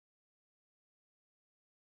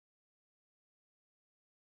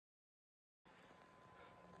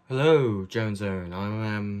Hello, Jones Zone.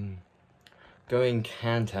 I'm going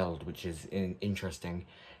handheld, which is interesting.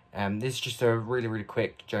 This is just a really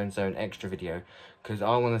quick Jones Zone extra video because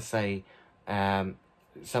I want to say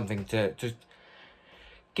something to just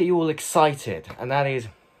get you all excited, and that is,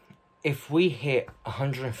 if we hit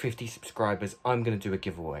 150 subscribers, I'm going to do a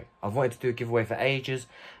giveaway. I've wanted to do a giveaway for ages,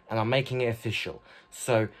 and I'm making it official.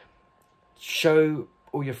 So show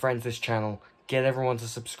all your friends this channel, get everyone to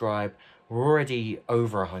subscribe. We're already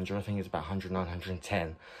over 100, I think it's about 109,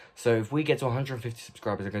 110. So if we get to 150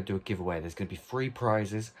 subscribers, I'm going to do a giveaway. There's going to be 3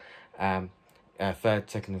 prizes, third,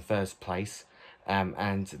 second and first place.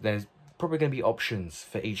 And there's probably going to be options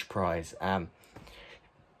for each prize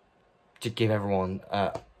to give everyone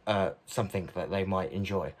something that they might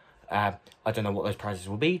enjoy. I don't know what those prizes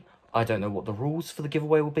will be. I don't know what the rules for the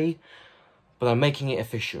giveaway will be. But I'm making it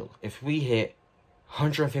official. If we hit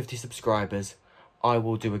 150 subscribers, I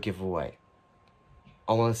will do a giveaway.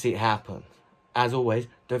 I want to see it happen. As always,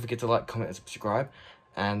 don't forget to like, comment and subscribe.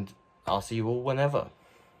 And I'll see you all whenever.